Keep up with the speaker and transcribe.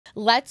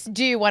Let's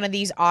do one of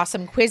these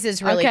awesome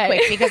quizzes really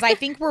quick because I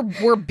think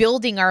we're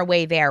building our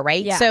way there,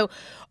 right? Yeah. So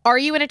are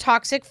you in a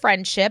toxic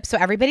friendship? So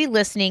everybody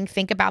listening,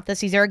 think about this.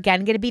 These are,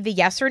 again, going to be the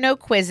yes or no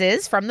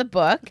quizzes from the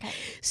book. Okay.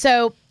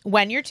 So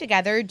when you're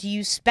together, do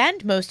you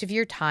spend most of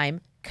your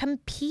time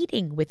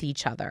competing with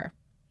each other?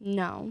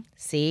 No.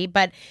 See,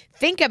 but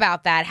think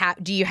about that.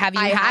 Have you had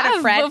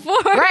a friend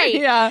before. Right?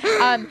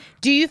 Yeah.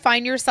 Do you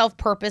find yourself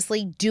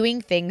purposely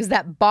doing things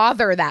that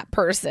bother that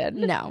person?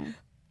 No.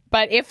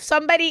 But if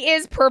somebody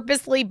is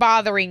purposely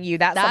bothering you,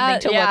 that's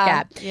something to look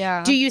at.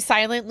 Yeah. Do you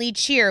silently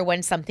cheer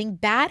when something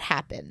bad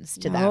happens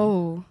to them?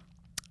 No.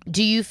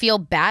 Do you feel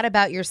bad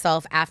about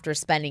yourself after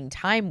spending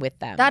time with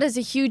them? That is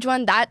a huge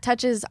one. That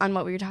touches on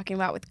what we were talking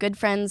about with good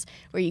friends,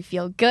 where you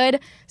feel good.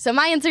 So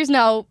my answer is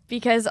no,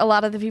 because a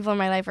lot of the people in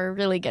my life are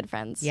really good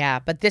friends. Yeah,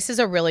 but this is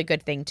a really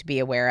good thing to be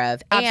aware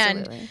of.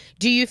 Absolutely. And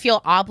do you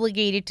feel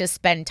obligated to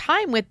spend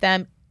time with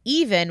them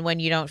even when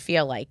you don't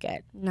feel like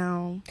it?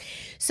 No.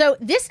 So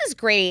this is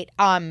great,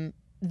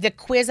 the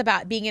quiz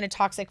about being in a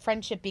toxic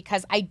friendship,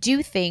 because I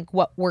do think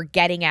what we're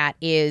getting at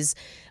is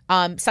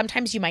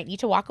sometimes you might need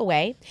to walk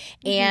away.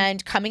 Mm-hmm.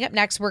 And coming up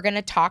next, we're going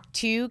to talk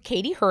to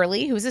Katie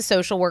Hurley, who's a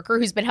social worker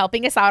who's been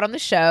helping us out on the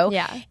show.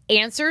 Yeah.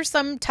 Answer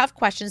some tough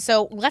questions.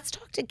 So let's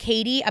talk to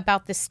Katie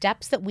about the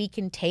steps that we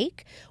can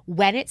take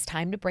when it's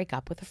time to break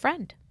up with a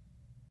friend.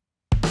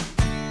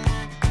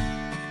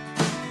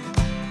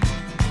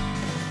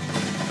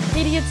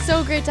 Katie, it's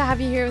so great to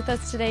have you here with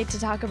us today to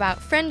talk about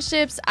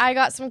friendships. I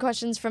got some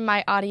questions from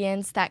my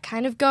audience that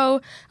kind of go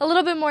a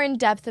little bit more in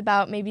depth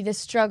about maybe the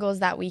struggles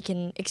that we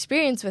can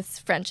experience with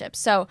friendships.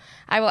 So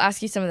I will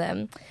ask you some of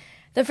them.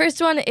 The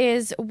first one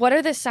is, what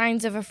are the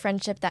signs of a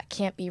friendship that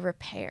can't be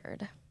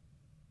repaired?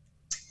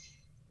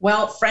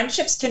 Well,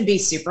 friendships can be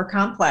super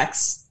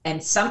complex.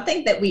 And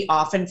something that we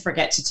often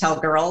forget to tell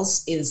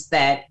girls is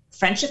that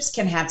friendships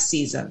can have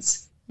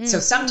seasons. So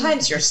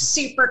sometimes you're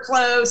super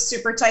close,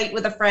 super tight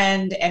with a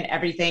friend, and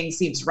everything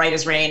seems right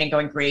as rain and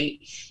going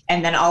great.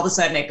 And then all of a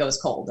sudden it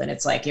goes cold. And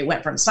it's like it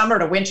went from summer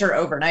to winter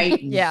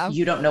overnight. And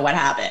you don't know what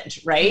happened,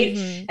 right?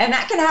 Mm-hmm. And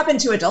that can happen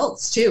to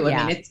adults too.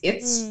 I mean,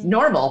 it's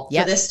normal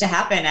for this to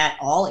happen at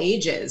all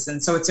ages.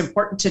 And so it's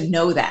important to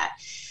know that.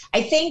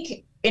 I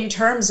think in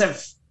terms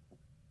of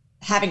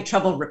having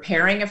trouble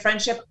repairing a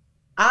friendship,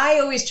 I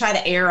always try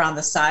to err on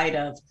the side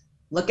of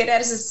look at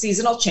it as a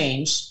seasonal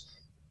change.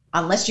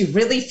 Unless you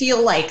really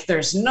feel like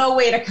there's no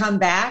way to come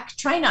back,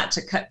 try not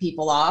to cut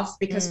people off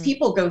because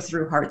people go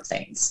through hard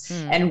things.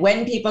 And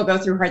when people go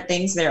through hard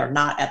things, they are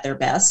not at their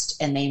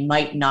best and they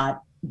might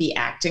not be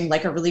acting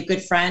like a really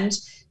good friend,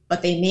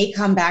 but they may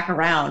come back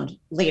around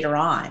later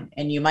on.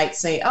 And you might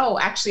say, oh,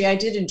 actually, I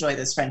did enjoy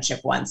this friendship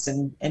once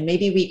and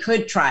maybe we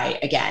could try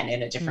again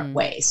in a different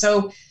way.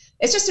 So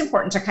it's just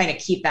important to kind of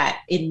keep that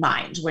in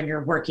mind when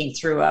you're working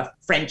through a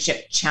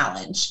friendship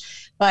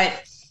challenge.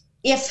 But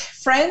if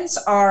friends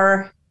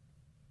are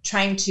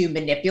trying to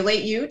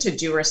manipulate you to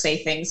do or say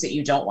things that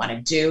you don't want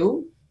to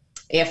do,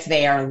 if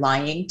they are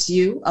lying to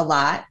you a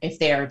lot, if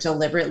they are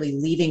deliberately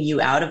leaving you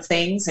out of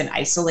things and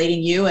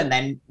isolating you and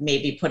then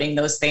maybe putting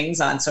those things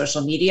on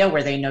social media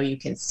where they know you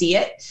can see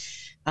it,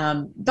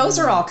 those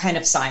are all kind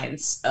of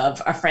signs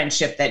of a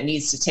friendship that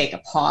needs to take a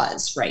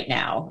pause right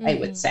now, I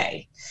would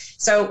say.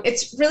 So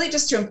it's really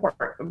just too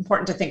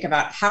important to think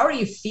about, how are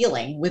you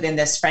feeling within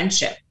this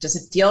friendship? Does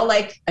it feel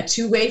like a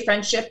two-way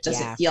friendship? Does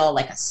it feel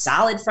like a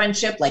solid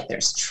friendship, like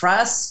there's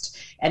trust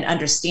and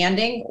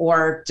understanding?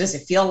 Or does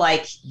it feel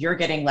like you're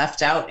getting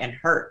left out and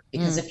hurt?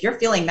 Because if you're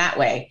feeling that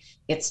way,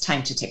 it's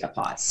time to take a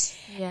pause.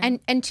 Yeah.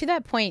 And to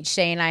that point,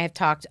 Shay and I have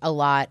talked a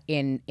lot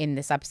in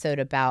this episode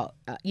about,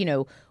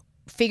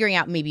 figuring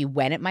out maybe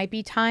when it might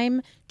be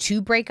time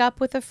to break up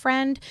with a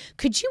friend.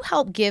 Could you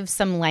help give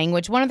some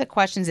language? One of the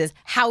questions is,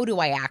 how do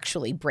I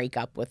actually break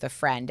up with a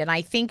friend? And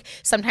I think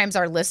sometimes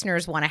our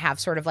listeners want to have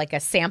sort of like a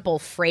sample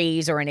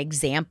phrase or an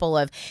example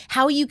of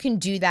how you can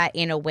do that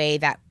in a way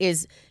that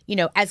is,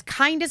 as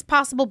kind as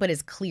possible, but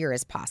as clear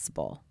as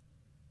possible.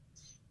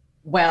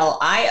 Well,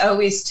 I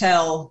always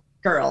tell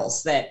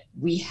girls that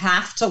we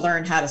have to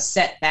learn how to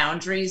set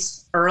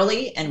boundaries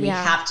early, and we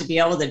have to be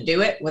able to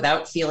do it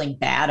without feeling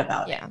bad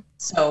about it.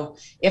 So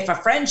if a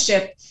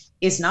friendship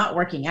is not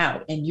working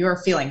out and you're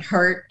feeling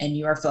hurt and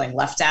you are feeling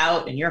left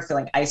out and you're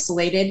feeling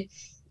isolated,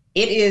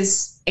 it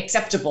is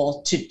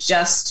acceptable to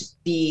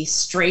just be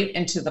straight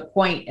and to the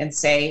point and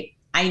say,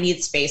 I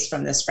need space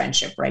from this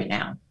friendship right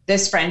now.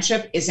 This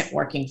friendship isn't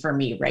working for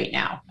me right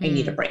now. I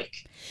need a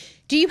break.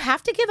 Do you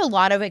have to give a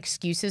lot of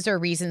excuses or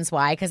reasons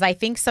why? Because I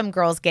think some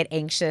girls get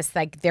anxious,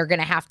 like they're going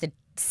to have to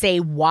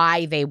say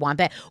why they want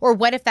that. Or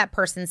what if that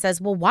person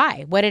says, well,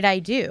 why? What did I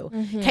do?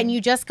 Can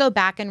you just go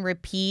back and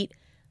repeat,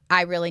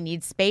 I really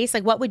need space?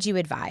 Like, what would you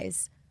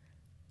advise?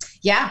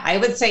 Yeah, I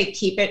would say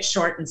keep it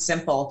short and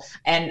simple.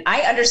 And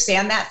I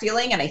understand that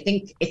feeling. And I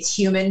think it's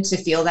human to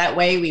feel that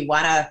way. We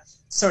want to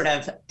sort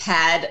of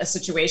pad a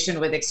situation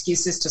with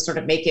excuses to sort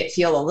of make it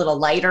feel a little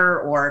lighter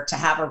or to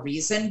have a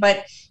reason,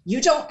 but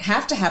you don't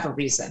have to have a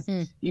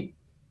reason.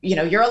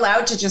 you're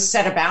allowed to just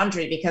set a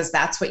boundary because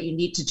that's what you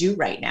need to do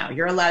right now.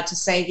 You're allowed to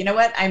say, you know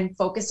what, I'm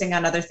focusing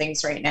on other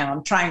things right now.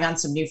 I'm trying on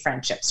some new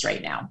friendships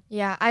right now.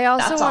 Yeah, I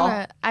also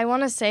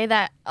want to say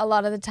that a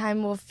lot of the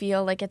time we'll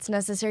feel like it's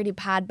necessary to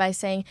pad by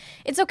saying,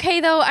 it's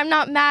okay though, I'm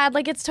not mad,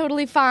 like it's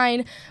totally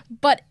fine.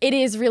 But it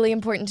is really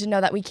important to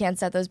know that we can't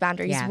set those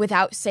boundaries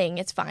without saying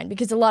it's fine.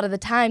 Because a lot of the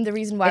time, the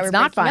reason why we're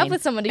breaking up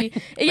with somebody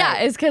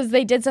is because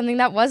they did something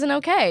that wasn't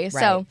okay. Right.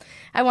 So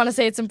I want to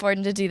say it's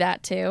important to do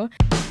that too.